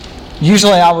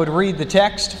Usually I would read the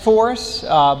text for us,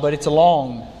 but it's a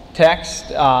long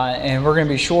text, and we're going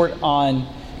to be short on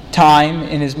time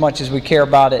in as much as we care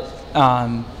about it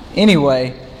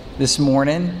anyway this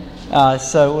morning.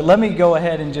 So let me go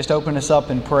ahead and just open us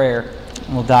up in prayer,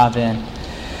 and we'll dive in.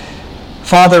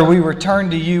 Father, we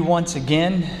return to you once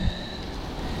again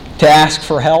to ask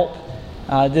for help.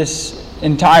 This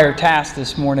entire task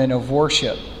this morning of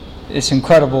worship, this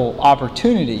incredible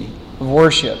opportunity of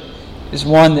worship, is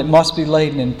one that must be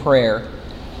laden in prayer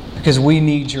because we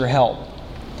need your help.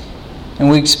 And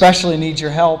we especially need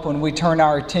your help when we turn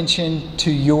our attention to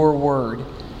your word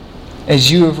as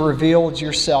you have revealed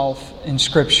yourself in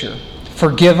Scripture.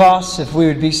 Forgive us if we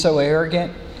would be so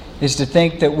arrogant as to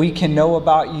think that we can know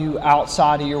about you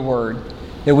outside of your word,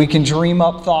 that we can dream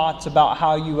up thoughts about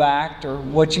how you act or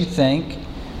what you think,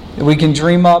 that we can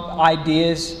dream up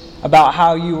ideas about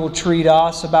how you will treat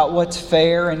us, about what's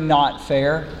fair and not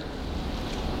fair.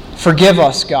 Forgive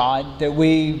us, God, that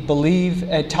we believe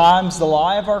at times the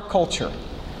lie of our culture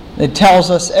that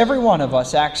tells us every one of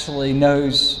us actually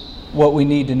knows what we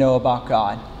need to know about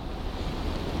God.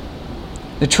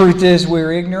 The truth is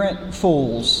we're ignorant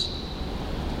fools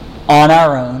on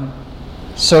our own,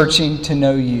 searching to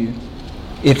know you,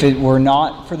 if it were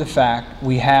not for the fact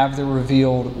we have the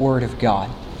revealed Word of God.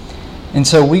 And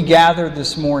so we gather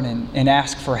this morning and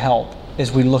ask for help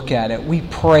as we look at it. We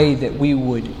pray that we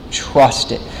would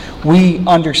trust it. We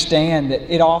understand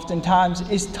that it oftentimes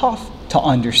is tough to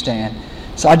understand.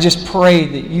 So I just pray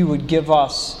that you would give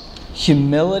us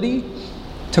humility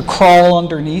to crawl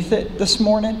underneath it this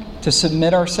morning, to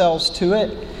submit ourselves to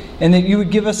it, and that you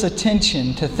would give us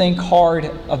attention to think hard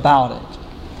about it.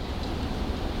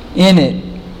 In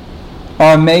it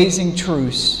are amazing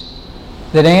truths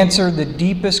that answer the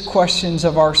deepest questions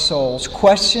of our souls,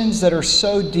 questions that are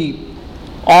so deep,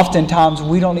 oftentimes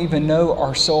we don't even know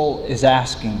our soul is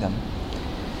asking them.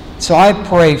 So I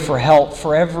pray for help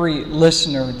for every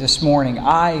listener this morning.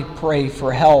 I pray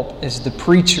for help as the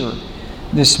preacher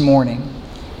this morning.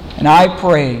 And I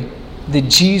pray that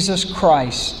Jesus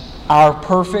Christ, our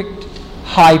perfect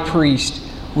high priest,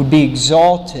 would be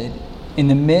exalted in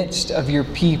the midst of your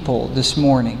people this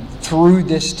morning through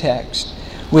this text.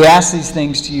 We ask these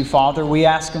things to you, Father. We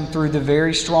ask them through the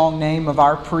very strong name of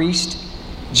our priest,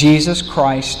 Jesus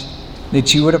Christ,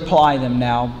 that you would apply them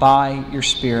now by your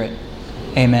Spirit.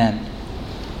 Amen.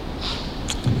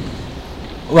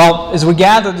 Well, as we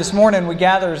gather this morning, we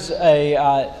gather as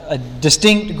a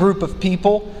distinct group of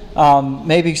people,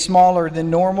 maybe smaller than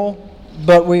normal,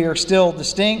 but we are still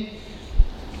distinct.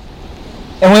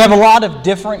 And we have a lot of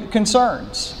different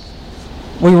concerns.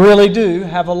 We really do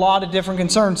have a lot of different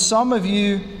concerns. Some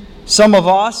of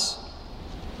us,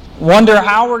 wonder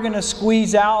how we're going to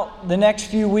squeeze out the next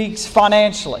few weeks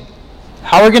financially,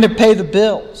 how we're going to pay the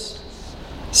bills.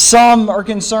 Some are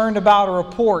concerned about a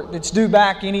report that's due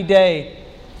back any day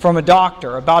from a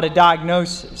doctor about a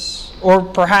diagnosis or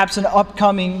perhaps an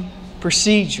upcoming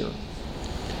procedure.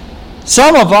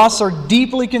 Some of us are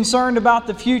deeply concerned about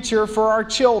the future for our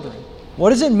children. What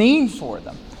does it mean for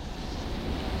them?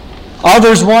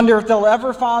 Others wonder if they'll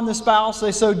ever find the spouse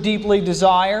they so deeply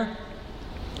desire.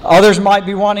 Others might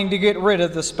be wanting to get rid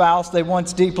of the spouse they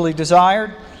once deeply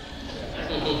desired.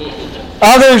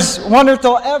 Others wonder if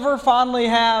they'll ever finally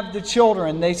have the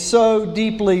children they so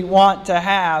deeply want to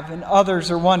have. And others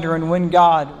are wondering when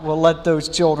God will let those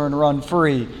children run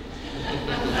free.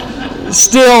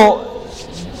 Still,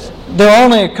 there are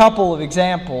only a couple of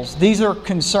examples. These are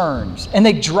concerns, and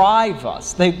they drive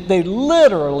us. They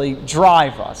literally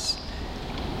drive us.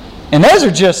 And those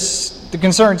are just the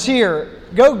concerns here.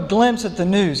 Go glimpse at the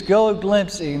news. Go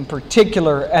glimpse in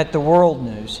particular at the world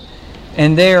news.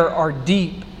 And there are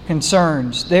deep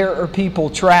concerns. There are people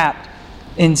trapped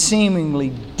in seemingly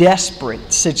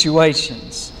desperate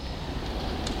situations.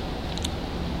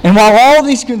 And while all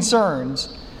these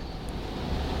concerns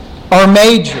are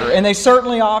major, and they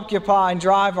certainly occupy and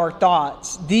drive our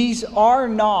thoughts, these are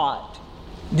not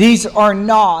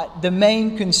the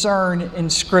main concern in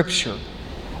Scripture.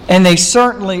 And they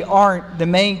certainly aren't the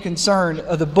main concern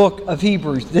of the book of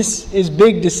Hebrews. This is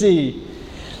big to see.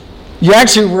 You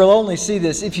actually will only see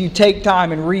this if you take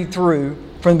time and read through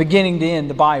from beginning to end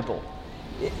the Bible.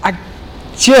 I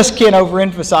just can't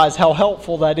overemphasize how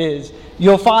helpful that is.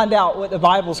 You'll find out what the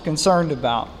Bible's concerned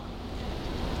about.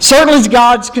 Certainly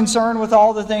God's concerned with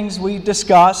all the things we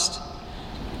discussed,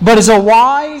 but as a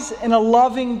wise and a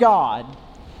loving God,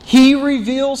 He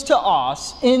reveals to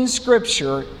us in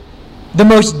Scripture the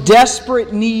most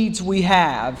desperate needs we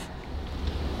have.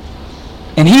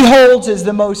 And He holds as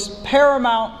the most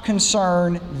paramount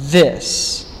concern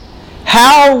this: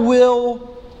 how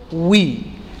will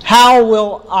we how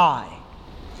will I,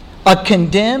 a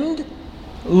condemned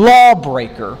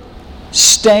lawbreaker,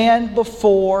 stand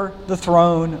before the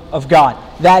throne of God?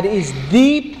 That is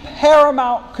the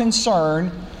paramount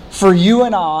concern for you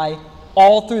and I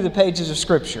all through the pages of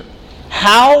Scripture.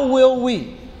 How will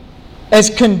we, as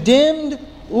condemned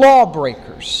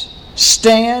lawbreakers,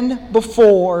 stand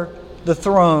before the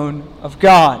throne of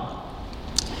God?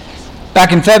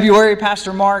 Back in February,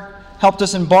 Pastor Mark helped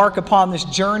us embark upon this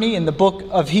journey in the book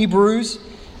of Hebrews,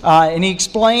 and he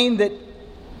explained that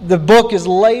the book is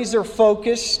laser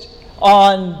focused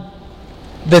on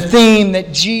the theme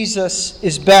that Jesus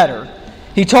is better.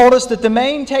 He told us that the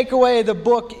main takeaway of the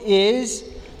book is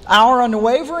our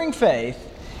unwavering faith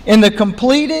in the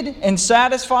completed and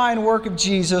satisfying work of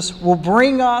Jesus will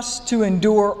bring us to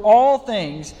endure all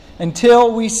things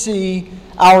until we see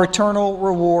our eternal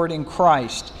reward in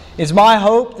Christ. It's my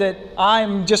hope that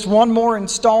I'm just one more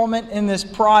installment in this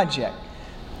project.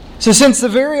 So since the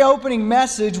very opening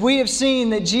message, we have seen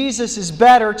that Jesus is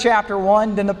better, chapter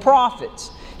 1, than the prophets.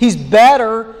 He's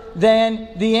better than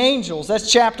the angels.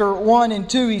 That's chapter 1 and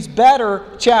 2. He's better,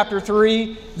 chapter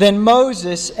 3, than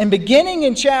Moses. And beginning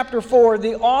in chapter 4,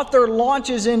 the author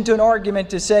launches into an argument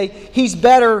to say he's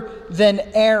better than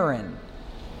Aaron.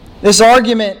 This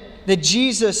argument that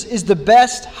Jesus is the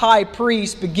best high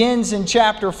priest begins in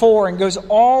chapter 4 and goes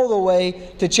all the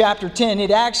way to chapter 10. It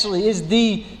actually is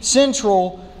the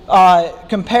central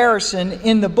comparison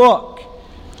in the book.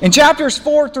 In chapters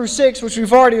 4 through 6, which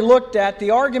we've already looked at, the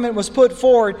argument was put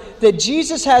forward that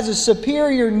Jesus has a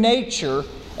superior nature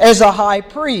as a high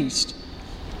priest.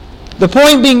 The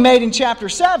point being made in chapter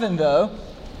 7, though,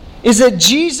 is that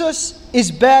Jesus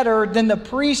is better than the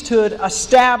priesthood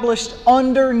established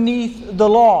underneath the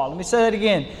law. Let me say that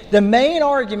again. The main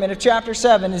argument of chapter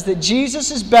 7 is that Jesus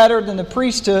is better than the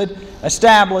priesthood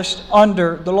established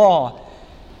under the law.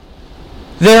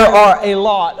 There are a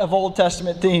lot of Old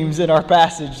Testament themes in our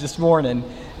passage this morning,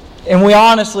 and we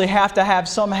honestly have to have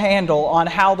some handle on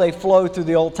how they flow through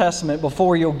the Old Testament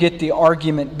before you'll get the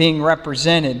argument being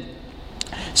represented.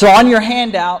 So on your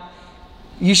handout,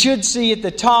 you should see at the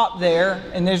top there,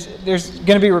 and there's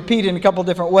going to be repeated in a couple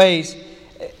different ways,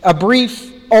 a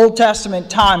brief Old Testament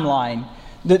timeline.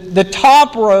 The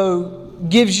top row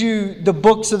gives you the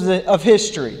books of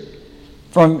history,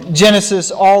 from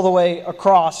Genesis all the way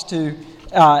across to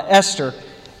Esther.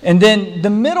 And then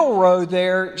the middle row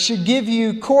there should give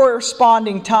you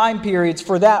corresponding time periods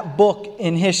for that book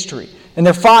in history. And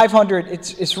they're 500,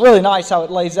 it's really nice how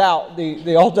it lays out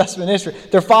the Old Testament history.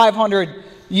 They're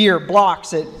 500-year blocks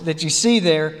that you see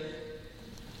there.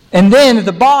 And then at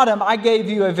the bottom, I gave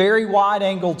you a very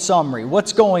wide-angled summary.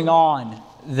 What's going on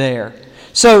there?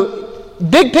 So,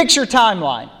 big picture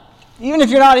timeline. Even if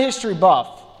you're not a history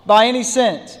buff, by any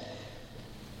sense,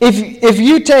 if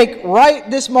you take right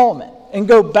this moment and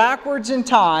go backwards in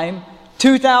time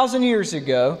 2,000 years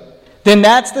ago, then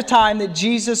that's the time that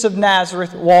Jesus of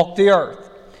Nazareth walked the earth.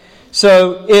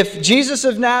 So if Jesus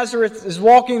of Nazareth is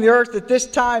walking the earth at this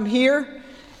time here,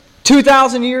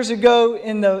 2,000 years ago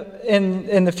in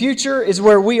the future is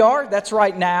where we are. That's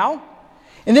right now.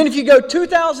 And then if you go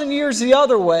 2,000 years the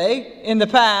other way in the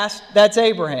past, that's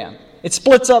Abraham. It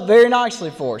splits up very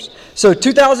nicely for us. So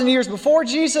 2,000 years before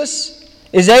Jesus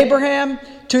is Abraham.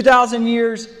 2,000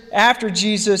 years after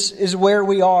Jesus is where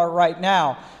we are right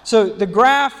now. So the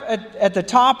graph at the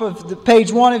top of the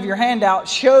page 1 of your handout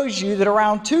shows you that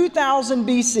around 2000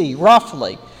 BC,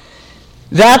 roughly,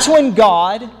 that's when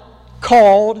God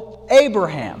called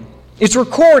Abraham. It's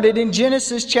recorded in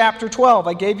Genesis chapter 12.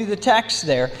 I gave you the text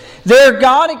there. There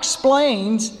God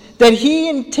explains that He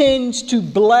intends to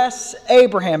bless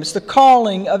Abraham. It's the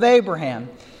calling of Abraham.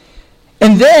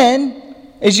 And then,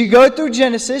 as you go through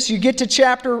Genesis, you get to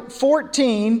chapter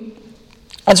 14.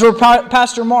 That's where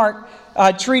Pastor Mark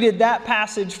treated that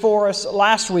passage for us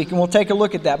last week, and we'll take a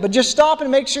look at that. But just stop and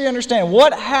make sure you understand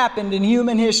what happened in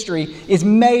human history is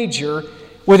major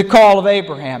with the call of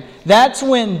Abraham. That's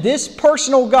when this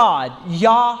personal God,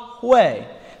 Yahweh,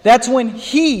 that's when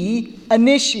He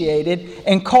initiated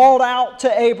and called out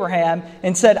to Abraham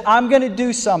and said, I'm going to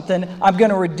do something. I'm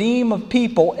going to redeem a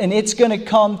people, and it's going to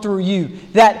come through you.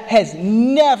 That has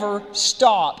never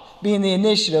stopped being the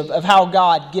initiative of how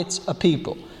God gets a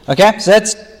people. Okay? So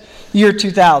that's year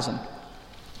 2000.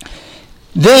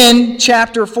 Then,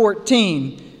 chapter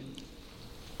 14.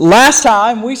 Last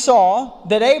time we saw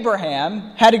that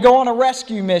Abraham had to go on a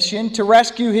rescue mission to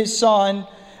rescue his son,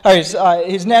 or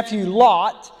his nephew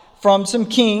Lot, from some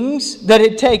kings that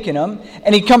had taken him.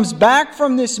 And he comes back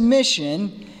from this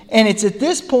mission, and it's at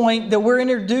this point that we're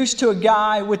introduced to a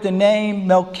guy with the name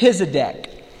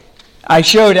Melchizedek. I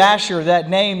showed Asher that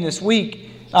name this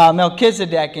week.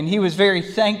 Melchizedek, and he was very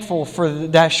thankful for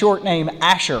that short name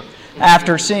Asher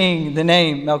after seeing the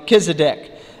name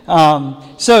Melchizedek.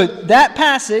 So that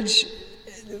passage,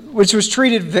 which was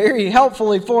treated very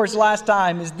helpfully for us last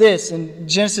time, is this in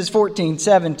Genesis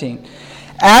 14:17.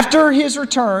 After his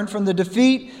return from the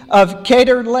defeat of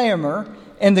Kedorlaomer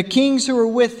and the kings who were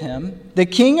with him, the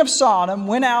king of Sodom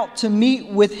went out to meet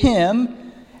with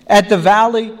him at the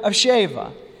valley of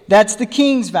Shaveh. That's the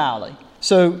king's valley.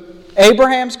 So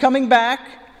Abraham's coming back.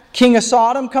 King of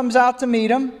Sodom comes out to meet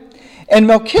him. And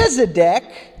Melchizedek,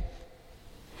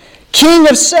 king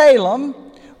of Salem,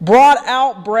 brought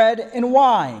out bread and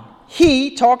wine.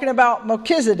 He, talking about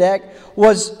Melchizedek,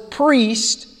 was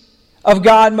priest of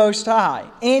God Most High.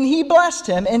 And he blessed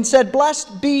him and said,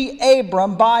 "Blessed be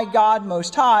Abram by God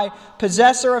Most High,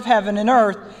 possessor of heaven and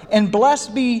earth, and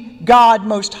blessed be God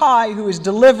Most High, who has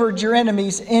delivered your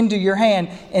enemies into your hand."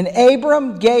 And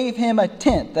Abram gave him a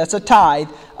tenth, that's a tithe,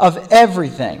 of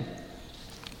everything.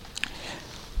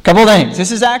 Couple things.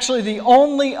 This is actually the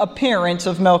only appearance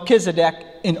of Melchizedek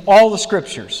in all the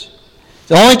Scriptures.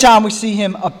 The only time we see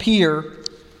him appear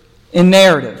in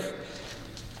narrative.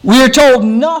 We are told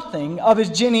nothing of his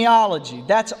genealogy.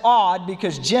 That's odd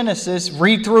because Genesis,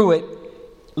 read through it,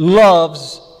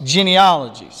 loves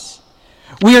genealogies.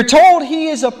 We are told he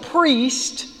is a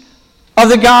priest of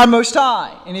the God Most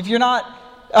High. And if you're not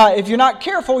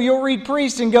careful, you'll read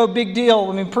priest and go, big deal.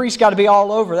 I mean, priest got to be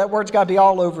all over. That word's got to be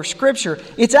all over Scripture.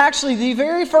 It's actually the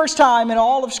very first time in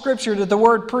all of Scripture that the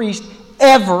word priest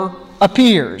ever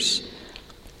appears.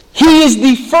 He is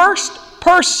the first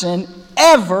person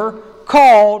ever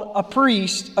called a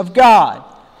priest of God.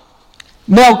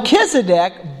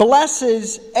 Melchizedek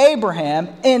blesses Abraham,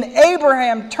 and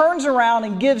Abraham turns around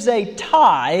and gives a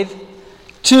tithe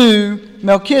to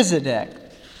Melchizedek.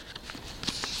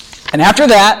 And after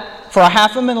that, for a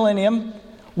whole millennium,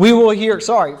 we will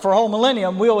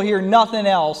hear nothing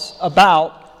else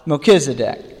about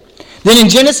Melchizedek. Then in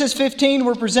Genesis 15,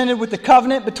 we're presented with the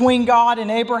covenant between God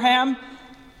and Abraham.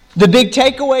 The big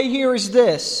takeaway here is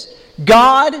this: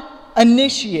 God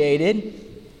initiated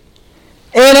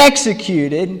and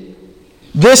executed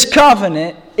this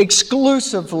covenant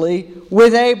exclusively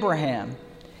with Abraham.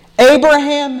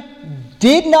 Abraham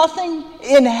did nothing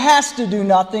and has to do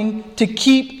nothing to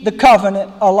keep the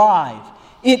covenant alive.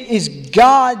 It is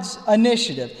God's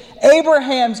initiative.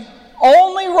 Abraham's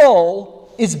only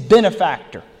role is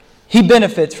benefactor. He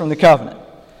benefits from the covenant.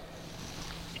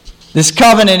 This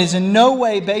covenant is in no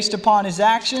way based upon his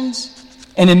actions.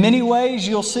 And in many ways,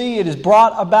 you'll see it is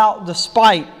brought about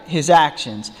despite his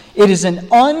actions. It is an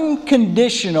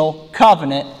unconditional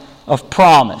covenant of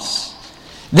promise.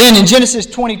 Then in Genesis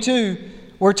 22,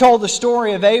 we're told the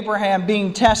story of Abraham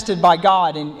being tested by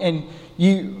God. And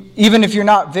you, even if you're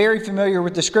not very familiar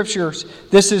with the Scriptures,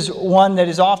 this is one that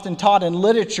is often taught in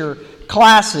literature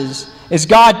classes, as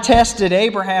God tested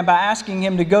Abraham by asking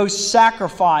him to go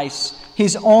sacrifice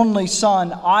his only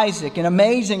son, Isaac. And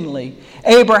amazingly,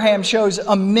 Abraham shows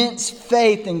immense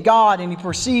faith in God, and he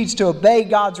proceeds to obey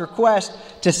God's request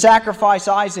to sacrifice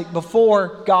Isaac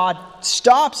before God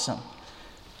stops him.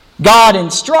 God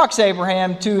instructs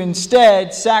Abraham to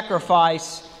instead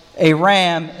sacrifice a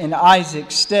ram in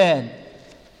Isaac's stead.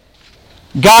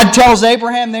 God tells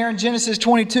Abraham there in Genesis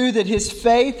 22 that his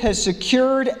faith has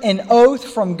secured an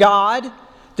oath from God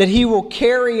that he will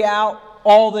carry out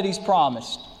all that he's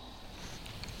promised.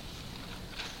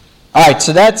 All right,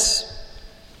 so that's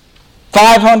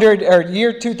 500 or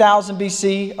year 2000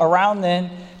 BC, around then.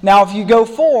 Now, if you go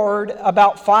forward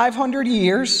about 500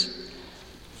 years,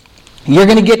 you're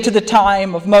going to get to the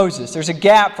time of Moses. There's a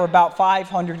gap for about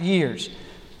 500 years.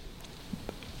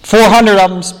 400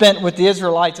 of them spent with the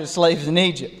Israelites as slaves in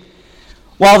Egypt.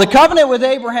 While the covenant with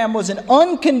Abraham was an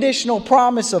unconditional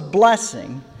promise of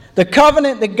blessing, the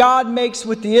covenant that God makes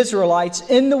with the Israelites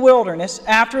in the wilderness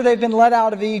after they've been let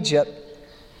out of Egypt,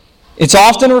 it's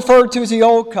often referred to as the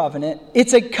Old Covenant.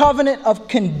 It's a covenant of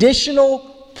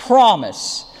conditional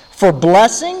promise for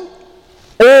blessing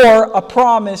or a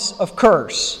promise of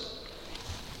curse.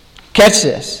 Catch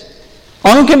this.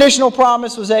 Unconditional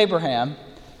promise was Abraham.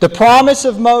 The promise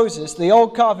of Moses, the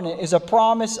Old Covenant, is a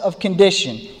promise of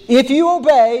condition. If you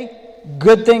obey,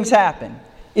 good things happen.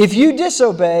 If you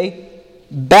disobey,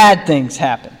 bad things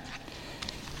happen.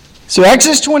 So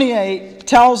Exodus 28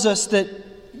 tells us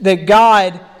that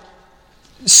God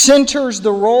centers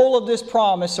the role of this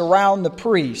promise around the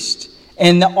priest.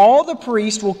 And all the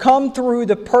priests will come through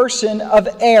the person of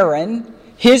Aaron,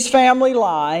 his family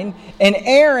line, and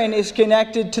Aaron is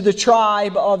connected to the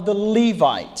tribe of the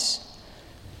Levites.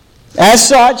 As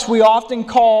such, we often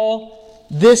call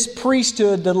this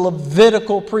priesthood the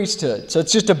Levitical priesthood. So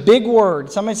it's just a big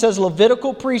word. Somebody says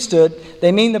Levitical priesthood,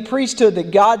 they mean the priesthood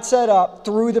that God set up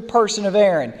through the person of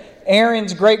Aaron.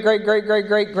 Aaron's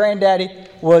great-great-great-great-great-granddaddy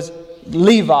was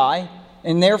Levi,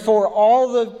 and therefore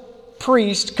all the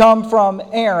priests come from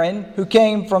Aaron, who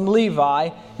came from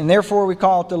Levi, and therefore we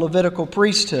call it the Levitical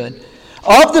priesthood.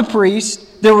 Of the priests,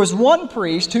 there was one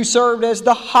priest who served as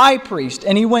the high priest,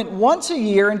 and he went once a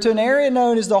year into an area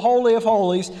known as the Holy of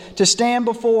Holies to stand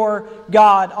before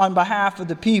God on behalf of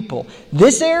the people.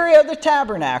 This area of the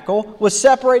tabernacle was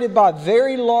separated by a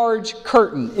very large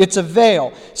curtain. It's a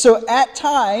veil. So at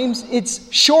times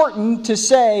it's shortened to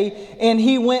say, and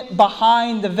he went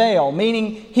behind the veil,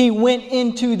 meaning he went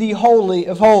into the Holy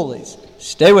of Holies.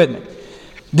 Stay with me.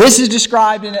 This is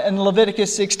described in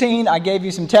Leviticus 16. I gave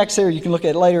you some text there. You can look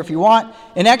at it later if you want.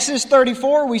 In Exodus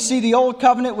 34, we see the Old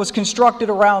Covenant was constructed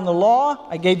around the law.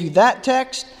 I gave you that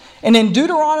text. And in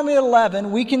Deuteronomy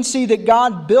 11, we can see that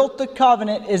God built the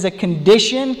covenant as a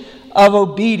condition of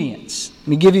obedience. Let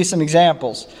me give you some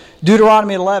examples.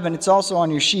 Deuteronomy 11, it's also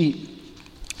on your sheet.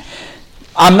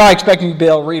 I'm not expecting you to be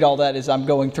able to read all that as I'm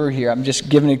going through here. I'm just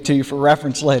giving it to you for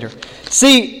reference later.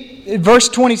 See, verse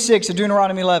 26 of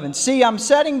Deuteronomy 11. See, I'm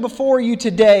setting before you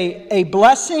today a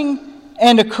blessing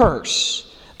and a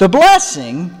curse. The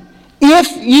blessing,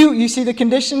 if you see the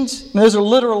conditions? Those are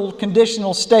literal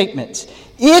conditional statements.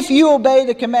 If you obey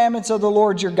the commandments of the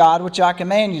Lord your God, which I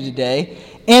command you today.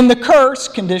 And the curse,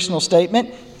 conditional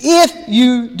statement, if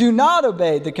you do not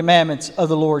obey the commandments of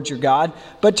the Lord your God,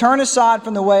 but turn aside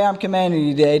from the way I'm commanding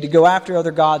you today to go after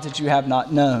other gods that you have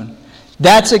not known.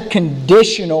 That's a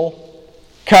conditional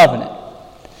covenant.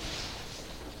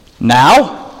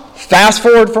 Now, fast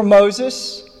forward from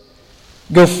Moses,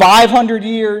 go 500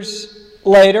 years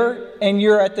later, and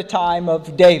you're at the time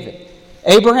of David.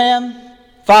 Abraham,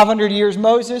 500 years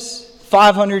Moses,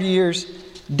 500 years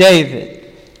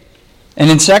David. And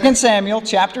in 2 Samuel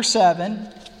chapter 7,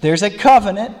 there's a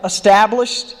covenant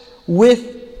established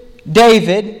with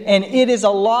David, and it is a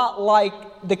lot like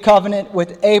the covenant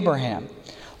with Abraham.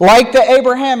 Like the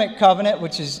Abrahamic covenant,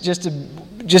 which is just a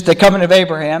covenant of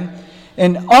Abraham,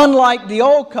 and unlike the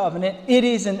old covenant, it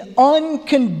is an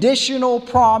unconditional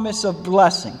promise of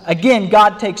blessing. Again,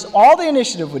 God takes all the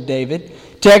initiative with David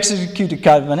to execute the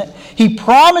covenant. He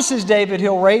promises David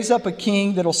he'll raise up a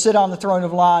king that'll sit on the throne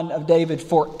of line of David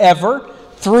forever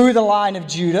through the line of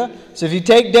Judah. So if you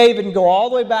take David and go all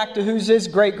the way back to who's his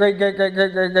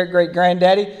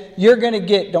great-great-great-great-great-great-great-granddaddy, you're going to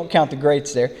get, don't count the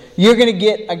greats there, you're going to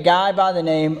get a guy by the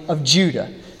name of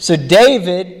Judah. So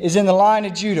David is in the line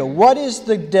of Judah. What is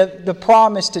the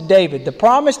promise to David? The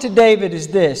promise to David is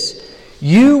this: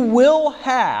 you will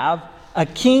have a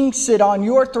king sit on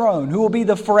your throne who will be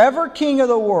the forever king of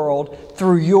the world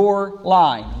through your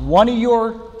line. One of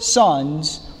your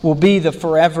sons will be the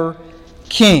forever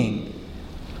king.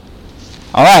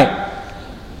 All right.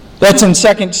 That's in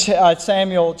 2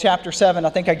 Samuel chapter 7. I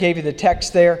think I gave you the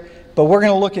text there. But we're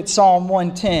going to look at Psalm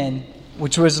 110,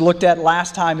 which was looked at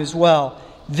last time as well.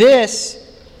 This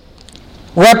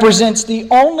represents the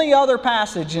only other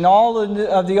passage in all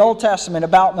of the Old Testament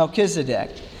about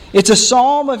Melchizedek. It's a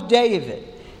psalm of David.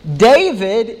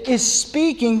 David is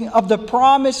speaking of the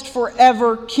promised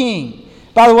forever king.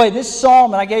 By the way, this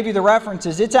psalm, and I gave you the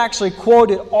references, it's actually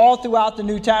quoted all throughout the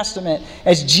New Testament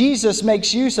as Jesus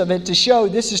makes use of it to show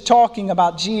this is talking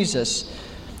about Jesus.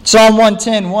 Psalm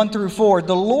 110, 1 through 4.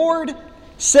 The Lord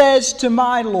says to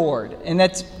my Lord, and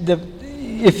that's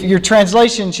if your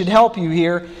translation should help you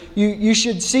here, you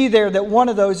should see there that one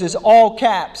of those is all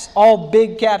caps, all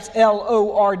big caps,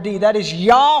 L-O-R-D. That is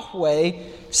Yahweh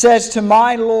says to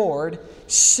my Lord,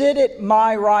 sit at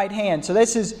my right hand. So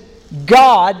this is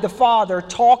God the Father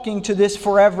talking to this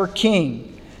forever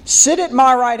king. Sit at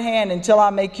my right hand until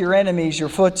I make your enemies your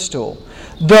footstool.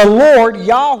 The Lord,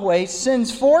 Yahweh,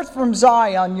 sends forth from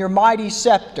Zion your mighty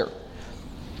scepter.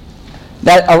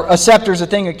 That a scepter is a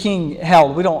thing a king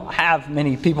held. We don't have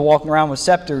many people walking around with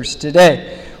scepters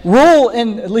today. Rule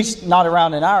in, at least not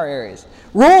around in our areas.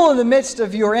 Rule in the midst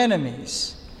of your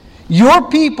enemies. Your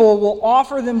people will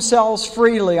offer themselves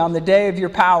freely on the day of your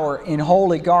power in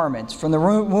holy garments. From the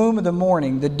womb of the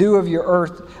morning, the dew of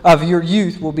your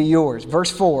youth will be yours. Verse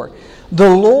 4. The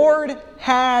Lord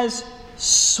has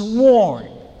sworn.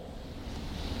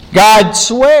 God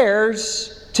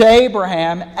swears to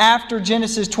Abraham after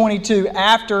Genesis 22,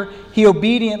 after he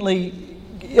obediently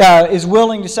is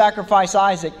willing to sacrifice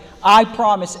Isaac. I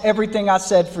promise everything I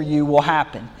said for you will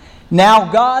happen.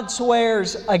 Now God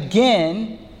swears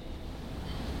again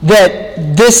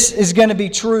that this is going to be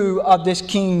true of this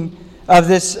king, of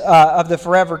the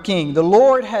forever king. The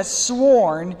Lord has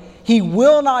sworn he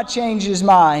will not change his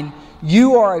mind.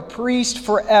 you are a priest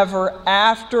forever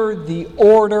after the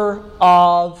order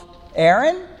of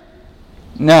Aaron?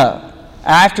 No.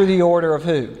 After the order of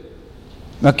who?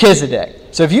 Melchizedek.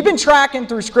 So if you've been tracking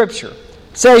through Scripture,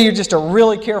 say you're just a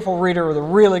really careful reader with a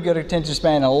really good attention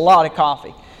span and a lot of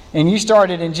coffee, and you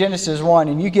started in Genesis 1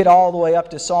 and you get all the way up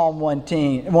to Psalm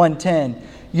 110,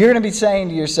 you're going to be saying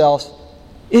to yourself,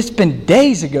 it's been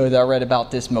days ago that I read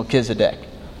about this Melchizedek.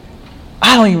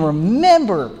 I don't even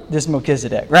remember this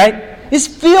Melchizedek, right? It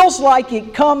feels like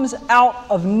it comes out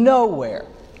of nowhere.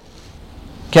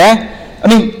 Okay? I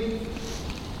mean,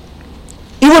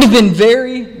 it would have been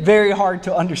very, very hard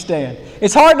to understand.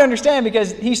 It's hard to understand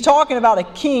because he's talking about a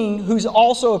king who's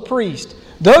also a priest.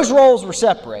 Those roles were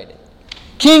separated.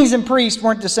 Kings and priests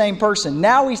weren't the same person.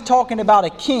 Now he's talking about a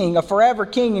king, a forever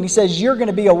king, and he says, you're going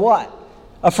to be a what?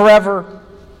 A forever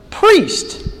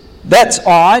priest. That's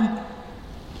odd.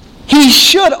 He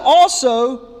should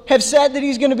also have said that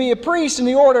he's going to be a priest in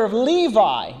the order of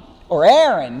Levi or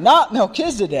Aaron, not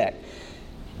Melchizedek.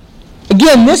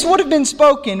 Again, this would have been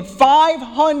spoken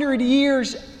 500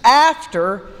 years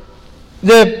after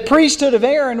the priesthood of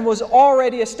Aaron was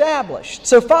already established.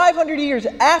 So 500 years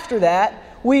after that,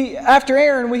 after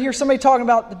Aaron, we hear somebody talking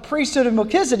about the priesthood of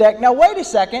Melchizedek. Now wait a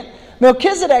second.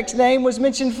 Melchizedek's name was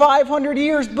mentioned 500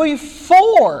 years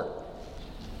before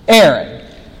Aaron.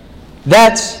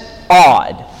 That's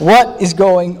odd. What is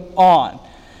going on?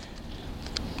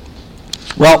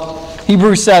 Well,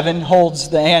 Hebrews 7 holds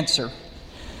the answer.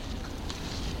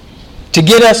 To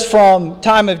get us from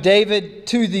time of David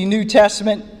to the New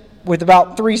Testament with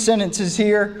about 3 sentences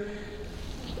here,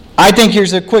 I think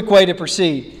here's a quick way to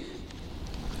proceed.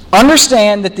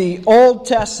 Understand that the Old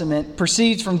Testament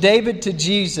proceeds from David to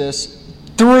Jesus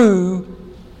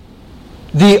through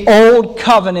the Old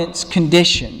Covenant's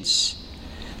conditions.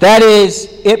 That is,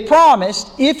 it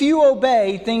promised, if you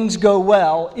obey, things go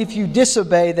well. If you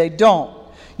disobey, they don't.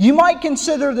 You might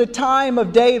consider the time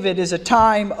of David as a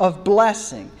time of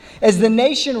blessing. As the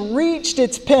nation reached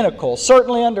its pinnacle,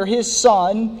 certainly under his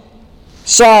son,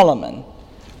 Solomon.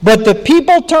 But the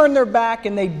people turned their back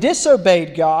and they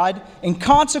disobeyed God, and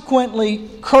consequently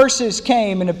curses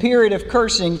came, and a period of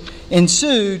cursing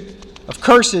ensued. Of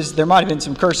curses, there might have been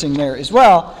some cursing there as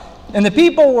well. And the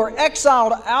people were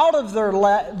exiled out of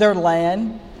their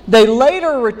land. They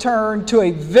later returned to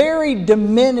a very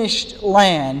diminished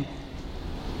land.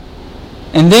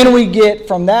 And then we get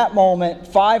from that moment,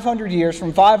 500 years,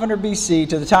 from 500 BC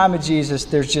to the time of Jesus,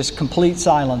 there's just complete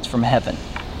silence from heaven.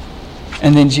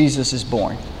 And then Jesus is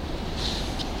born.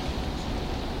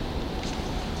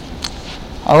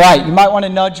 All right, you might want to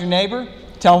nudge your neighbor.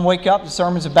 Tell them, wake up, the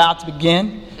sermon's about to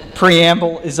begin.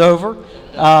 Preamble is over.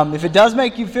 If it does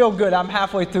make you feel good, I'm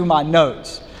halfway through my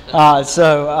notes.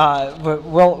 But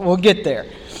we'll get there.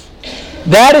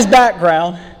 That is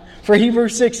background for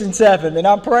Hebrews 6 and 7. And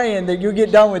I'm praying that you'll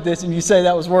get done with this and you say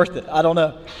that was worth it. I don't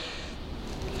know.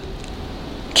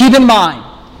 Keep in mind,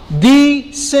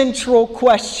 the central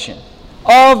question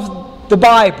of the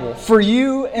Bible for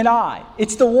you and I.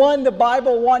 It's the one the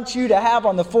Bible wants you to have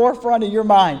on the forefront of your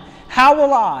mind. How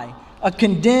will I, a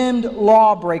condemned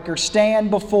lawbreaker, stand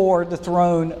before the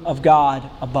throne of God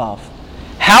above?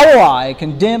 How will I, a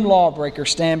condemned lawbreaker,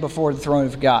 stand before the throne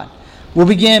of God? We'll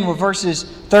begin with verses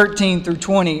 13 through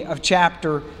 20 of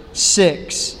chapter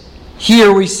 6.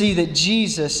 Here we see that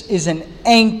Jesus is an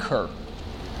anchor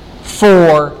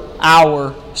for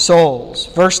our souls.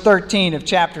 Verse 13 of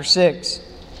chapter 6.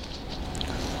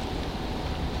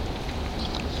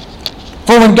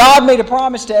 For when God made a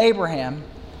promise to Abraham,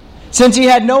 since he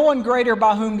had no one greater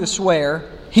by whom to swear,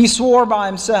 he swore by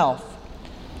himself,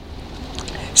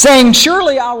 saying,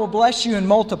 surely I will bless you and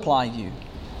multiply you.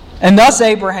 And thus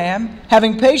Abraham,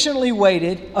 having patiently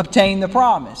waited, obtained the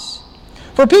promise.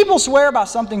 For people swear by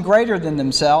something greater than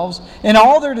themselves, in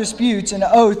all their disputes an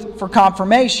oath for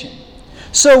confirmation.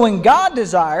 So when God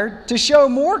desired to show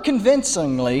more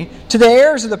convincingly to the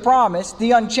heirs of the promise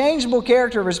the unchangeable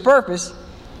character of his purpose,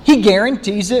 he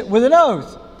guarantees it with an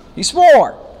oath. He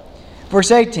swore.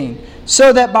 Verse 18,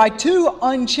 so that by two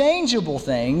unchangeable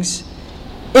things,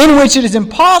 in which it is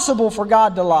impossible for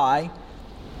God to lie,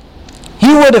 we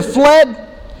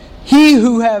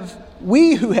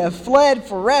who have fled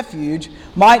for refuge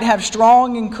might have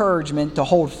strong encouragement to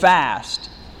hold fast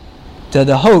to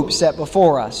the hope set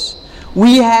before us.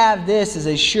 We have this as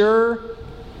a sure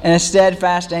and a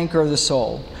steadfast anchor of the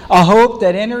soul, a hope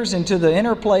that enters into the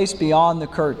inner place beyond the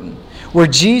curtain, where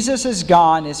Jesus is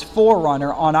gone as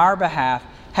forerunner on our behalf,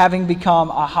 having become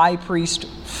a high priest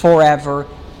forever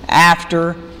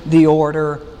after the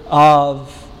order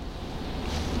of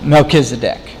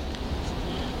Melchizedek.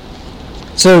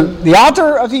 So the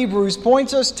author of Hebrews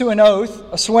points us to an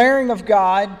oath, a swearing of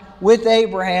God with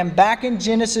Abraham back in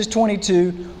Genesis 22,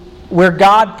 where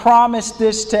God promised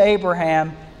this to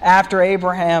Abraham after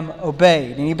Abraham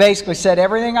obeyed. And he basically said,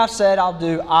 everything I've said I'll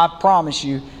do, I promise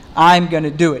you, I'm going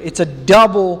to do it. It's a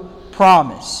double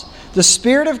promise. The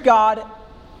Spirit of God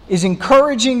is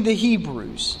encouraging the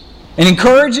Hebrews and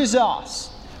encourages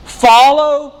us.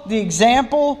 Follow the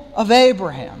example of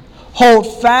Abraham.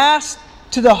 Hold fast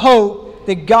to the hope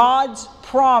that God's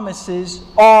promises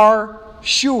are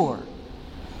sure.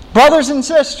 Brothers and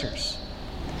sisters,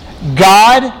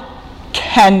 God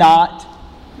cannot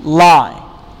lie.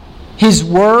 His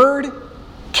Word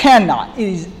cannot. It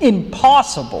is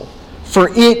impossible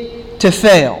for it to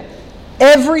fail.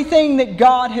 Everything that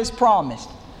God has promised,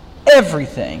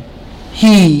 everything,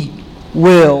 He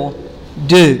will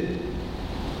do.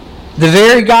 The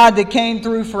very God that came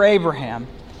through for Abraham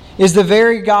is the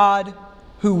very God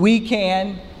who we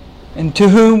can and to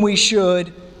whom we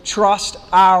should trust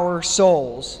our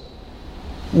souls.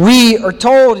 We are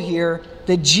told here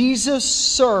that Jesus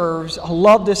serves, I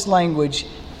love this language,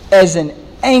 as an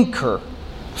anchor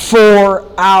for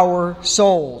our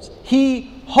souls.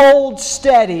 He holds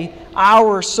steady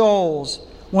our souls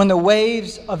when the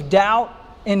waves of doubt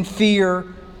and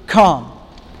fear come.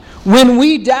 When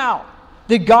we doubt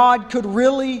that God could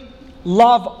really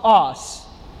love us,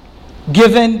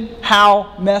 given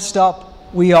how messed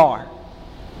up we are.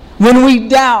 When we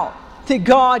doubt that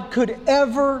God could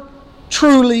ever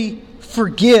truly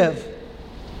forgive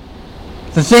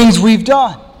the things we've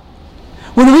done.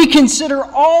 When we consider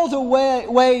all the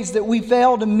ways that we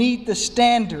fail to meet the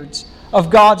standards of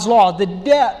God's law, the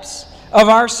depths of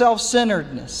our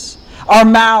self-centeredness, our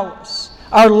malice,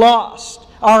 our lust,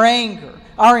 our anger,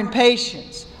 our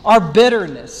impatience, our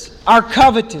bitterness, our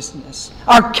covetousness,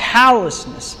 our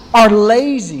callousness, our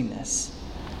laziness,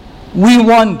 we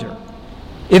wonder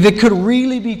if it could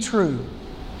really be true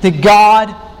that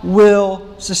God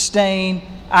will sustain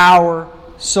our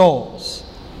souls.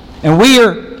 And we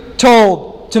are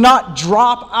told to not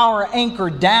drop our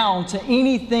anchor down to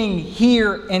anything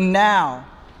here and now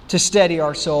to steady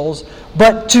our souls,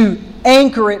 but to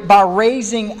anchor it by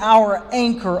raising our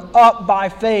anchor up by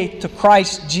faith to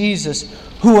Christ Jesus,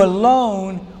 who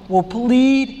alone will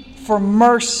plead for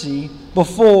mercy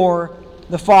before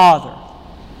the Father.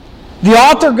 The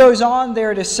author goes on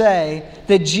there to say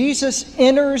that Jesus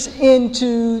enters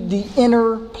into the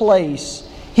inner place.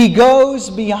 He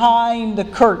goes behind the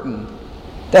curtain.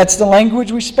 That's the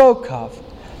language we spoke of.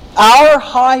 Our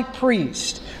high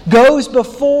priest goes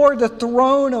before the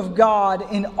throne of God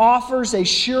and offers a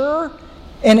sure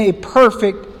and a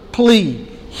perfect plea.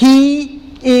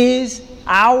 He is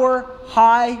our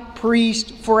high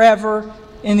priest forever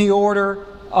in the order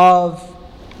of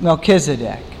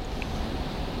Melchizedek.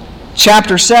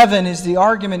 Chapter 7 is the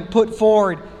argument put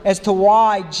forward as to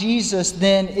why Jesus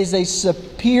then is a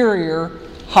superior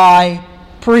high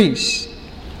priest.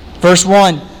 Verse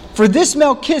 1, for this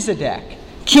Melchizedek,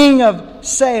 king of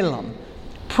Salem,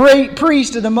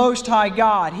 priest of the Most High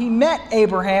God, he met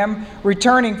Abraham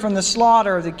returning from the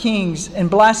slaughter of the kings and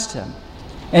blessed him.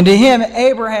 And to him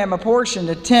Abraham apportioned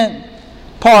a tenth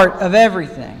part of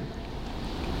everything.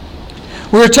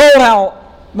 We are told how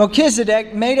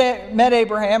Melchizedek met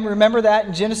Abraham, remember that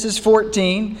in Genesis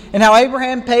 14, and how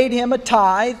Abraham paid him a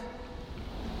tithe.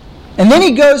 And then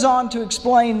he goes on to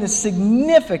explain the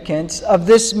significance of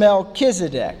this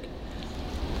Melchizedek.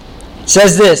 It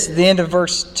says this at the end of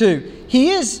verse 2.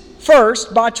 He is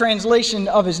first, by translation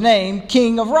of his name,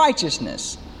 King of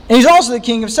Righteousness. And he's also the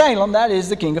King of Salem, that is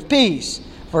the King of Peace.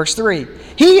 Verse 3.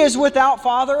 He is without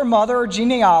father or mother or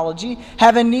genealogy,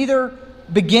 having neither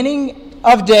beginning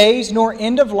of days nor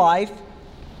end of life,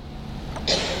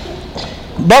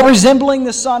 but resembling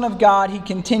the Son of God, he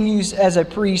continues as a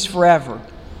priest forever.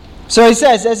 So he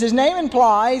says, as his name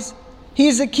implies, he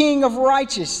is the King of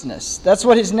Righteousness. That's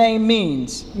what his name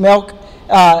means. Melch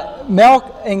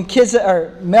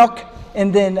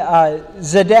and then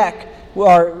Zedek,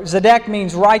 or Zedek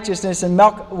means righteousness, and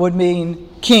Melch would mean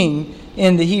king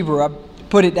in the Hebrew. I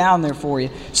put it down there for you.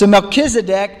 So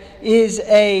Melchizedek is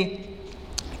a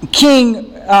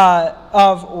king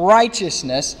of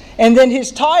righteousness. And then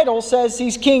his title says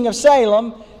he's king of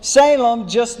Salem. Salem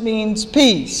just means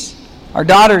peace. Our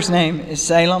daughter's name is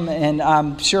Salem, and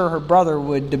I'm sure her brother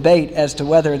would debate as to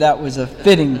whether that was a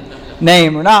fitting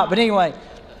name or not. But anyway,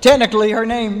 technically her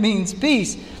name means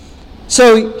peace.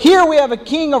 So here we have a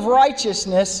king of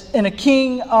righteousness and a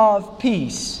king of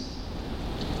peace.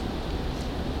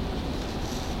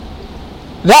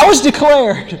 That was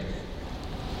declared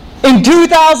in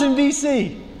 2000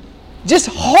 BC. Just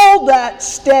hold that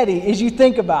steady as you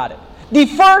think about it. the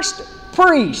first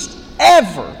priest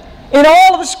ever in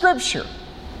all of Scripture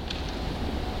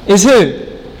is who?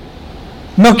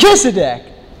 Melchizedek,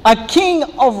 a king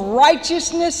of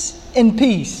righteousness and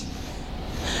peace.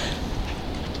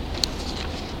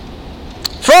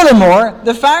 Furthermore,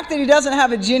 the fact that he doesn't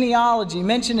have a genealogy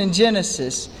mentioned in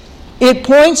Genesis, it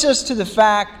points us to the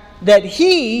fact that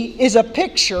he is a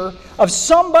picture of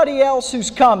somebody else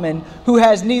who's coming who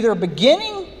has neither a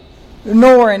beginning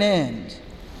nor an end.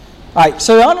 All right,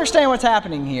 so to understand what's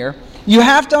happening here, you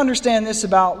have to understand this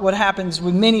about what happens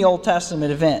with many Old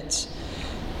Testament events.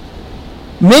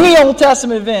 Many Old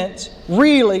Testament events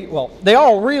they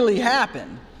all really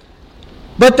happen,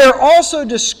 but they're also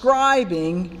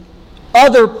describing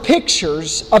other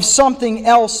pictures of something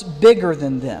else bigger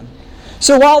than them.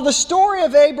 So while the story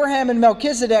of Abraham and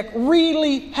Melchizedek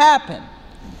really happened,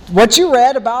 what you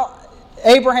read about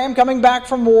Abraham coming back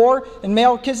from war and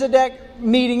Melchizedek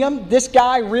meeting him, this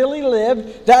guy really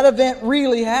lived, that event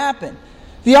really happened.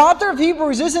 The author of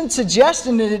Hebrews isn't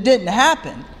suggesting that it didn't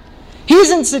happen. He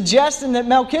isn't suggesting that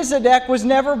Melchizedek was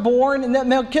never born and that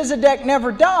Melchizedek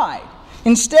never died.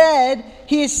 Instead,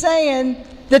 he is saying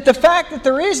that the fact that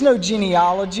there is no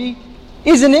genealogy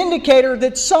is an indicator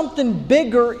that something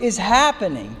bigger is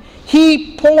happening.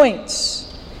 He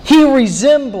points, he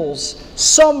resembles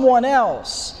someone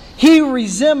else. He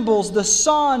resembles the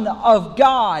Son of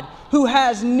God who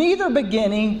has neither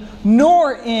beginning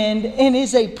nor end and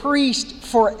is a priest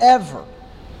forever.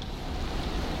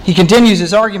 He continues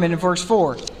his argument in verse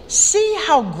 4. See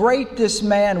how great this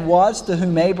man was to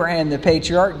whom Abraham the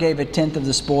patriarch gave a tenth of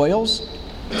the spoils.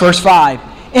 Verse 5.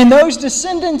 And those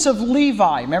descendants of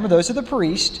Levi, remember those are the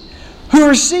priests, who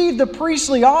received the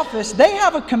priestly office, they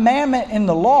have a commandment in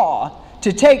the law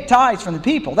to take tithes from the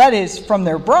people, that is, from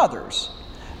their brothers.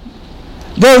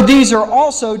 Though these are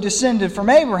also descended from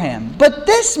Abraham. But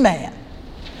this man,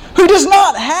 who does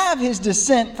not have his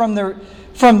descent from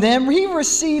them, he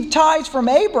received tithes from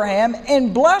Abraham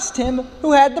and blessed him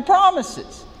who had the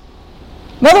promises.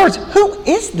 In other words, who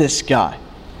is this guy?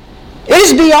 It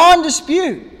is beyond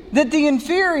dispute that the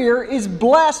inferior is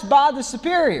blessed by the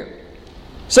superior.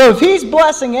 So if he's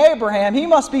blessing Abraham, he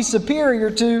must be superior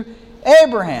to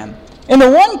Abraham. In the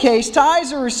one case,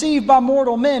 tithes are received by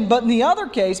mortal men, but in the other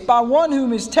case, by one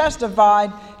whom is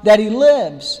testified that he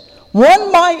lives.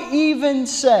 One might even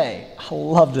say, I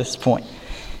love this point,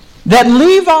 that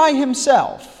Levi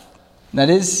himself, that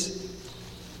is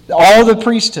all the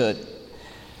priesthood,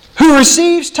 who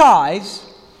receives tithes,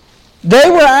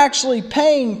 they were actually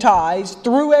paying tithes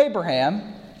through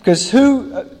Abraham, because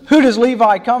who does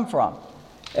Levi come from?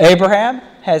 Abraham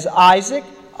has Isaac,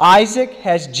 Isaac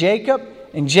has Jacob,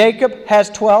 and Jacob has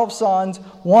 12 sons,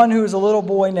 one who is a little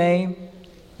boy named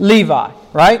Levi,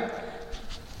 right?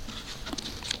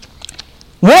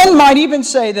 One might even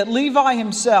say that Levi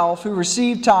himself, who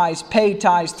received tithes, paid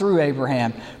tithes through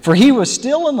Abraham, for he was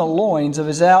still in the loins of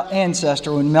his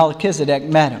ancestor when Melchizedek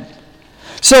met him.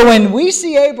 So when we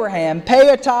see Abraham pay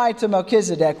a tithe to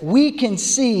Melchizedek, we can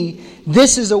see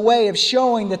this is a way of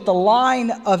showing that the line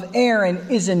of Aaron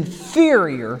is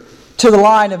inferior to the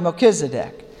line of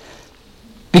Melchizedek.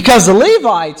 Because the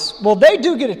Levites, they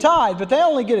do get a tithe, but they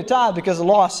only get a tithe because the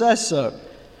law says so.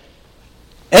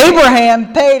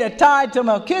 Abraham paid a tithe to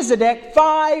Melchizedek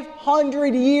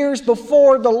 500 years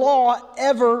before the law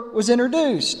ever was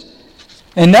introduced.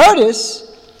 And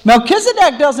notice,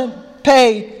 Melchizedek doesn't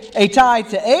pay a tithe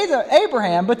to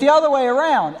Abraham, but the other way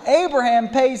around. Abraham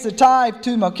pays the tithe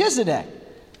to Melchizedek.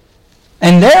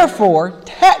 And therefore,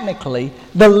 technically,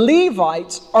 the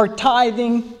Levites are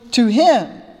tithing to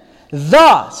him.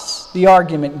 Thus, the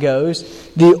argument goes,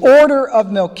 the order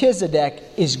of Melchizedek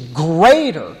is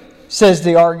greater, says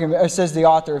the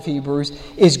author of Hebrews,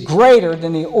 is greater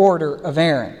than the order of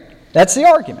Aaron. That's the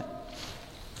argument.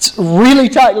 It's really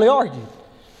tightly argued.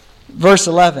 Verse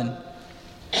 11.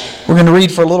 We're going to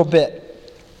read for a little bit.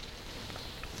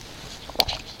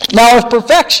 Now, if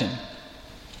perfection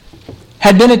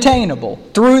had been attainable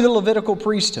through the Levitical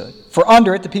priesthood, for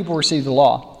under it the people received the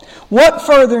law, what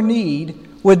further need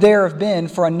would there have been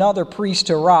for another priest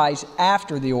to arise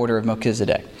after the order of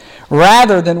Melchizedek,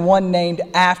 rather than one named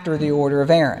after the order of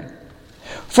Aaron?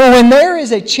 For when there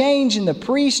is a change in the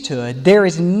priesthood, there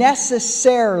is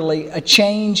necessarily a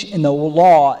change in the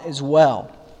law as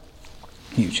well.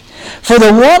 Huge. For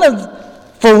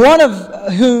one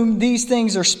of whom these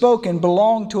things are spoken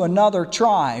belonged to another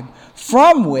tribe,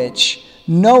 from which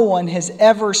no one has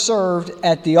ever served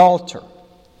at the altar. All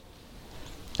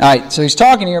right, so he's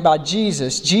talking here about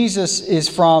Jesus. Jesus is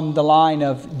from the line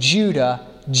of Judah.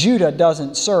 Judah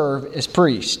doesn't serve as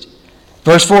priest.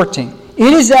 Verse 14.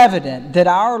 It is evident that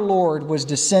our Lord was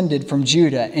descended from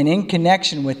Judah, and in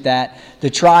connection with that, the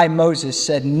tribe Moses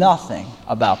said nothing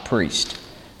about priest.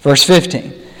 Verse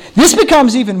 15. This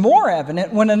becomes even more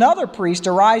evident when another priest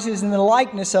arises in the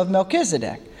likeness of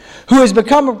Melchizedek, who has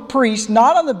become a priest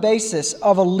not on the basis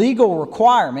of a legal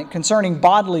requirement concerning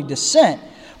bodily descent,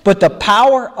 but the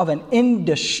power of an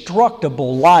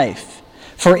indestructible life.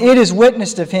 For it is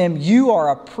witnessed of him, you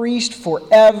are a priest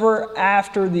forever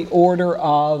after the order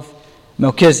of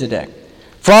Melchizedek.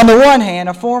 For on the one hand,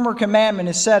 a former commandment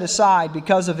is set aside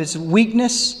because of its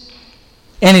weakness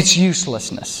and its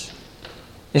uselessness.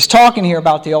 It's talking here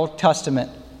about the Old Testament,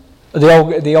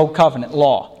 the Old Covenant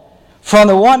law. For on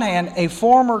the one hand, a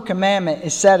former commandment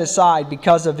is set aside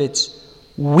because of its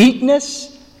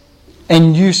weakness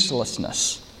and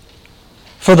uselessness.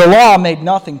 For the law made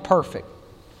nothing perfect.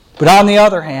 But on the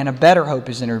other hand, a better hope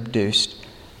is introduced,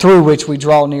 through which we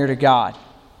draw near to God.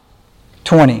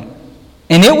 20.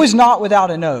 And it was not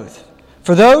without an oath.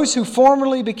 For those who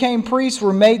formerly became priests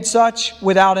were made such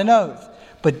without an oath.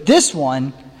 But this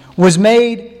one was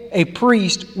made a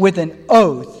priest with an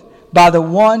oath by the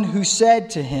one who said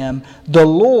to him, the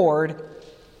Lord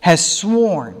has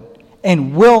sworn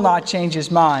and will not change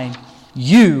his mind.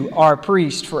 You are a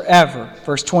priest forever.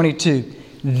 Verse 22.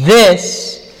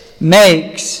 This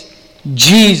makes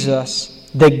Jesus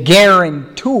the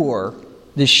guarantor,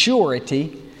 the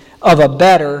surety of a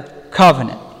better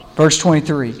covenant. Verse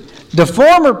 23. The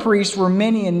former priests were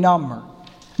many in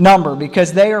number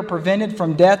because they are prevented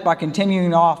from death by continuing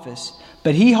in office.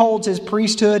 But he holds his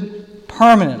priesthood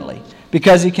permanently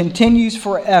because he continues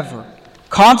forever.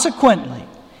 Consequently,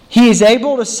 he is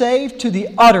able to save to the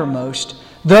uttermost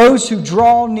those who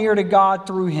draw near to God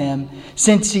through him,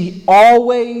 since he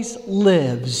always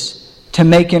lives to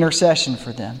make intercession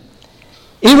for them.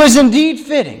 It was indeed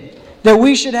fitting that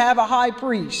we should have a high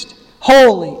priest,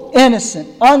 holy,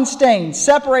 innocent, unstained,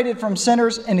 separated from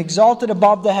sinners, and exalted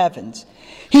above the heavens.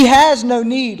 He has no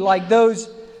need, like those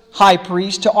high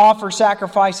priests, to offer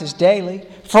sacrifices daily,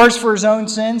 first for his own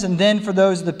sins and then for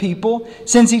those of the people.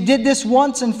 Since he did this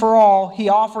once and for all, he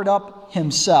offered up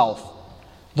himself.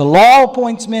 The law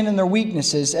appoints men in their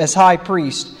weaknesses as high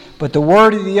priest, but the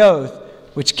word of the oath,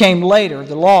 which came later,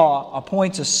 the law,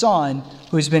 appoints a son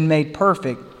who has been made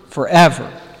perfect forever.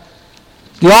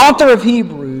 The author of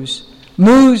Hebrews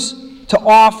moves to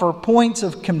offer points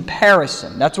of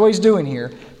comparison. That's what he's doing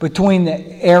here, between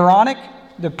the Aaronic,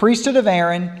 the priesthood of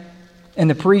Aaron, and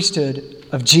the priesthood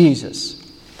of Jesus.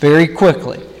 Very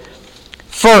quickly.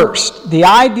 First, the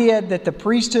idea that the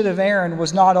priesthood of Aaron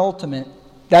was not ultimate,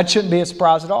 that shouldn't be a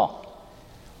surprise at all.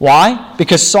 Why?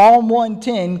 Because Psalm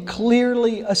 110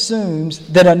 clearly assumes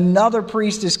that another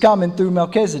priest is coming through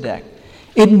Melchizedek.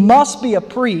 It must be a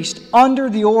priest under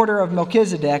the order of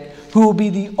Melchizedek who will be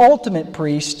the ultimate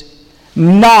priest,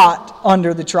 not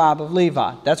under the tribe of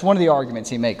Levi. That's one of the arguments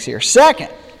he makes here. Second,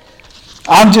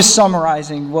 I'm just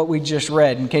summarizing what we just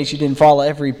read in case you didn't follow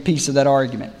every piece of that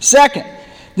argument. Second,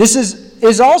 this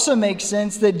is also makes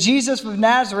sense that Jesus of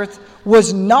Nazareth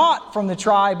was not from the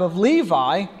tribe of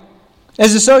Levi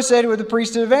as associated with the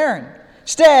priesthood of Aaron.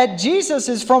 Instead, Jesus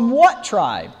is from what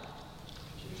tribe?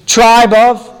 Tribe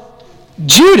of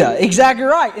Judah. Exactly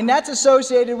right. And that's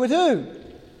associated with who?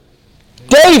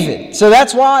 David. So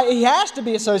that's why he has to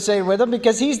be associated with him,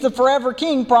 because he's the forever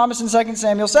king promised in 2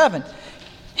 Samuel 7.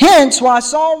 Hence why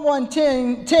Psalm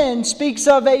 110 speaks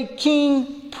of a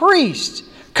king priest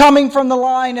coming from the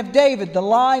line of David, the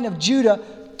line of Judah,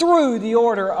 through the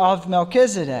order of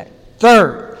Melchizedek.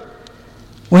 Third,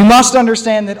 we must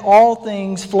understand that all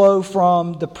things flow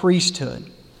from the priesthood.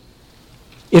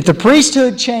 If the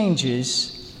priesthood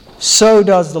changes, so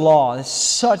does the law. It's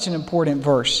such an important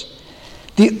verse.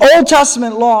 The Old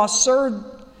Testament law served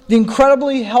the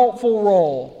incredibly helpful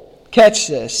role, catch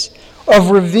this,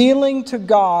 of revealing to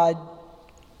God,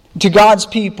 to God's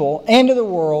people and to the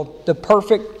world, the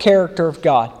perfect character of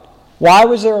God. Why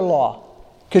was there a law?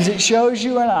 Because it shows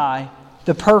you and I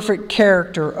the perfect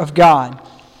character of God.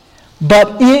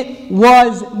 But it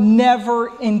was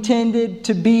never intended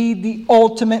to be the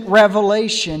ultimate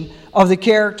revelation of the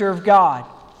character of God.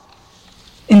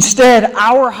 Instead,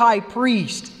 our high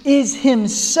priest is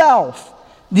himself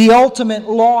the ultimate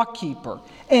lawkeeper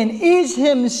and is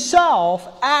himself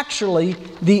actually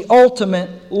the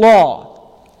ultimate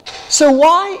law. So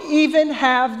why even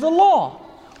have the law?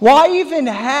 Why even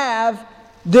have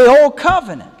the Old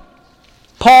Covenant?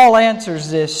 Paul answers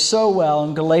this so well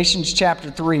in Galatians chapter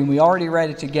 3, and we already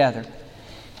read it together.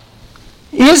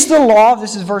 Is the law,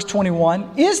 this is verse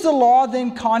 21, is the law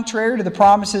then contrary to the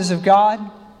promises of God?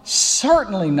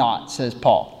 Certainly not, says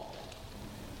Paul.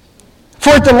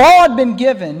 For if the law had been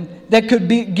given, that could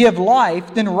give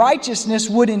life, then righteousness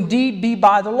would indeed be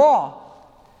by the law.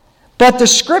 But the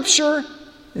Scripture,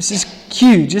 this is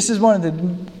huge. This is one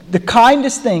of the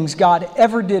kindest things God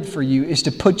ever did for you, is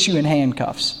to put you in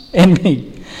handcuffs, and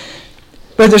me.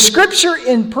 But the Scripture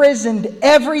imprisoned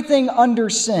everything under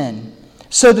sin,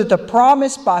 so that the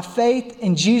promise by faith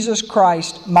in Jesus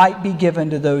Christ might be given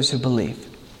to those who believe.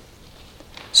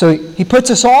 So He puts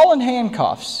us all in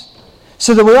handcuffs,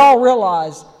 so that we all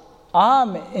realize,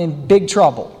 I'm in big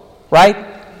trouble, right?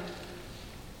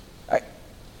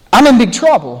 I'm in big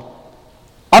trouble.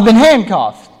 I've been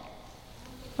handcuffed.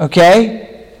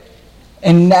 Okay?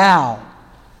 And now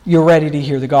you're ready to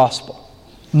hear the gospel.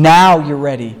 Now you're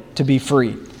ready to be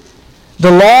free.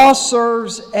 The law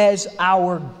serves as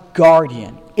our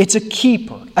guardian. It's a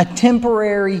keeper, a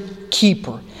temporary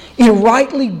keeper. It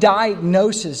rightly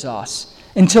diagnoses us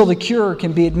until the cure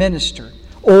can be administered.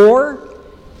 Or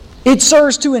it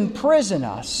serves to imprison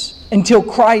us until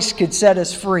Christ could set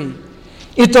us free.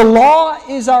 If the law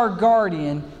is our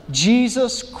guardian,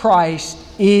 Jesus Christ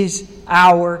is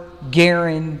our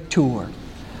guarantor.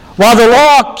 While the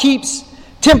law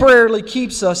temporarily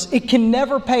keeps us, it can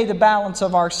never pay the balance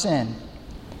of our sin.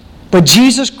 But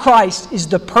Jesus Christ is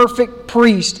the perfect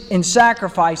priest and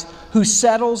sacrifice who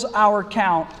settles our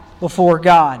account before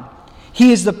God.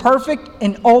 He is the perfect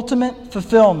and ultimate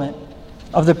fulfillment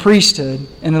of the priesthood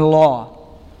and the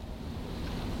law.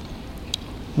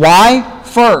 Why?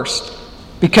 First,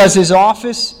 because His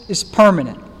office is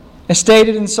permanent. As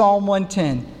stated in Psalm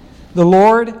 110, the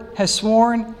Lord has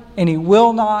sworn and He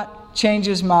will not change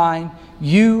His mind.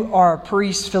 You are a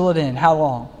priest, fill it in. How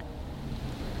long?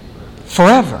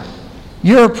 Forever.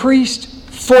 You're a priest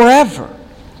forever.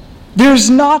 There's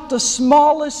not the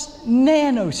smallest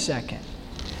nanosecond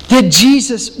that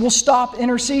Jesus will stop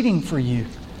interceding for you.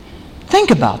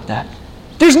 Think about that.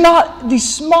 There's not the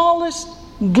smallest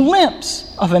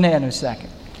glimpse of a nanosecond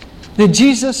that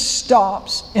Jesus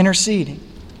stops interceding.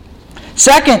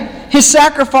 Second, His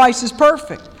sacrifice is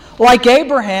perfect. Like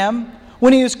Abraham,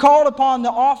 when he was called upon to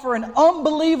offer an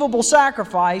unbelievable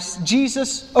sacrifice,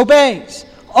 Jesus obeys.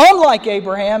 Unlike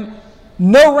Abraham,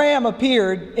 no ram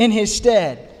appeared in his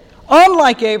stead.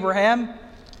 Unlike Abraham,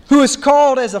 who was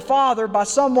called as a father by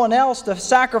someone else to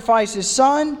sacrifice his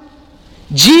son,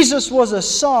 Jesus was a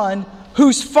son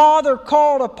whose father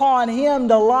called upon him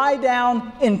to lie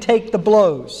down and take the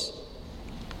blows.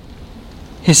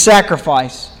 His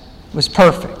sacrifice was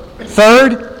perfect.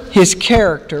 Third, His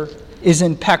character is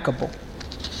impeccable.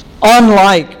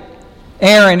 Unlike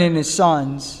Aaron and his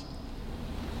sons,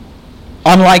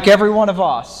 unlike every one of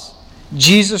us,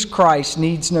 Jesus Christ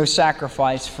needs no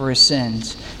sacrifice for His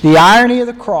sins. The irony of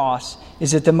the cross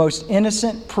is that the most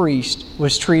innocent priest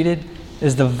was treated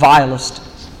as the vilest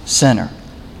sinner.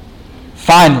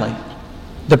 Finally,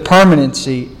 the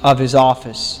permanency of His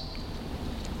office,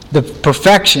 the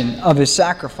perfection of His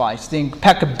sacrifice, the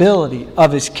impeccability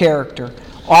of His character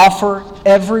offer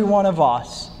every one of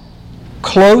us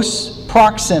close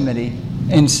proximity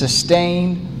and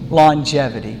sustained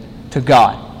longevity to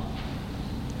God.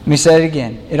 Let me say it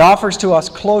again. It offers to us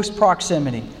close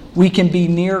proximity. We can be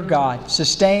near God.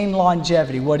 Sustained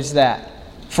longevity. What is that?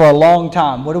 For a long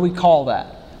time. What do we call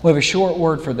that? We have a short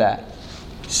word for that.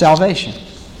 Salvation.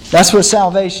 That's what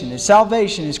salvation is.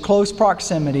 Salvation is close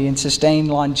proximity and sustained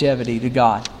longevity to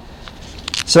God.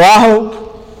 So I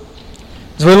hope,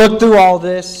 as we look through all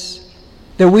this,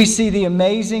 that we see the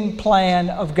amazing plan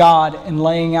of God in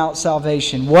laying out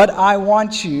salvation. What I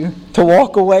want you to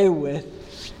walk away with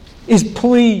is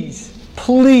please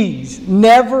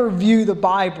never view the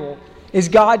Bible as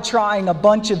God trying a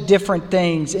bunch of different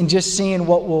things and just seeing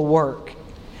what will work.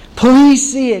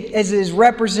 Please see it as it is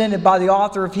represented by the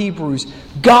author of Hebrews.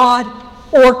 God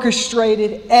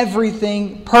orchestrated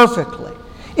everything perfectly.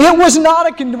 It was not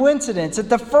a coincidence that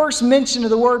the first mention of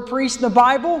the word priest in the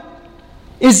Bible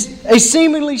is a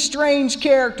seemingly strange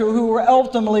character who will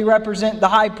ultimately represent the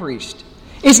high priest.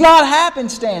 It's not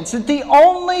happenstance that the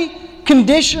only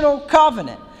conditional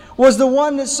covenant was the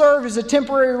one that served as a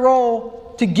temporary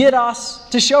role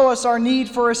to show us our need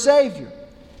for a Savior.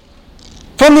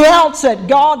 From the outset,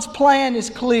 God's plan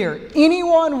is clear.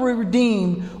 Anyone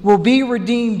redeemed will be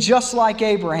redeemed just like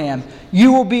Abraham.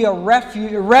 You will be a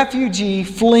refugee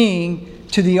fleeing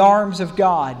to the arms of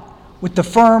God with the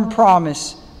firm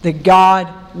promise that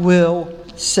God will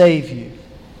save you.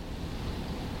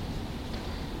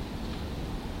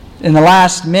 In the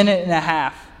last minute and a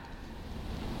half,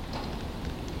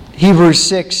 Hebrews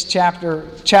 6,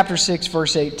 chapter 6,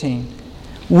 verse 18.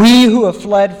 We who have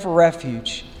fled for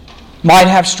refuge might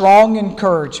have strong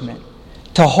encouragement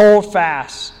to hold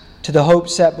fast to the hope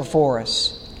set before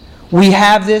us. We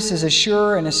have this as a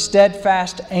sure and a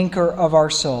steadfast anchor of our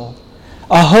soul,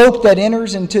 a hope that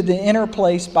enters into the inner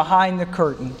place behind the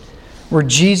curtain, where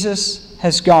Jesus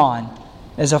has gone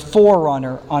as a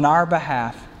forerunner on our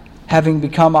behalf, having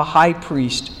become a high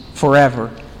priest forever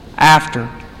after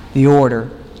the order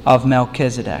of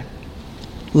Melchizedek.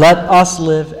 Let us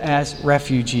live as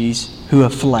refugees who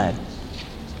have fled.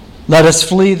 Let us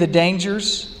flee the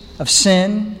dangers of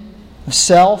sin, of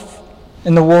self,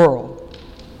 and the world.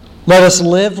 Let us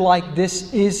live like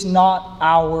this is not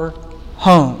our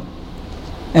home.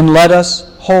 And let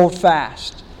us hold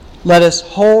fast. Let us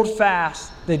hold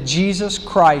fast that Jesus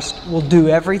Christ will do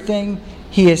everything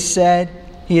He has said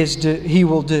He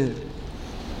will do.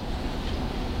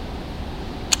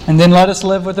 And then let us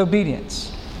live with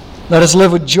obedience. Let us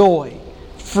live with joy,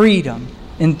 freedom,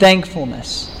 and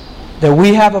thankfulness that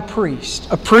we have a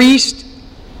priest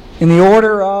in the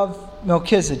order of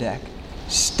Melchizedek,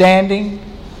 standing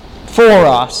for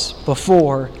us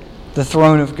before the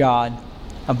throne of God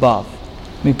above.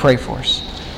 Let me pray for us.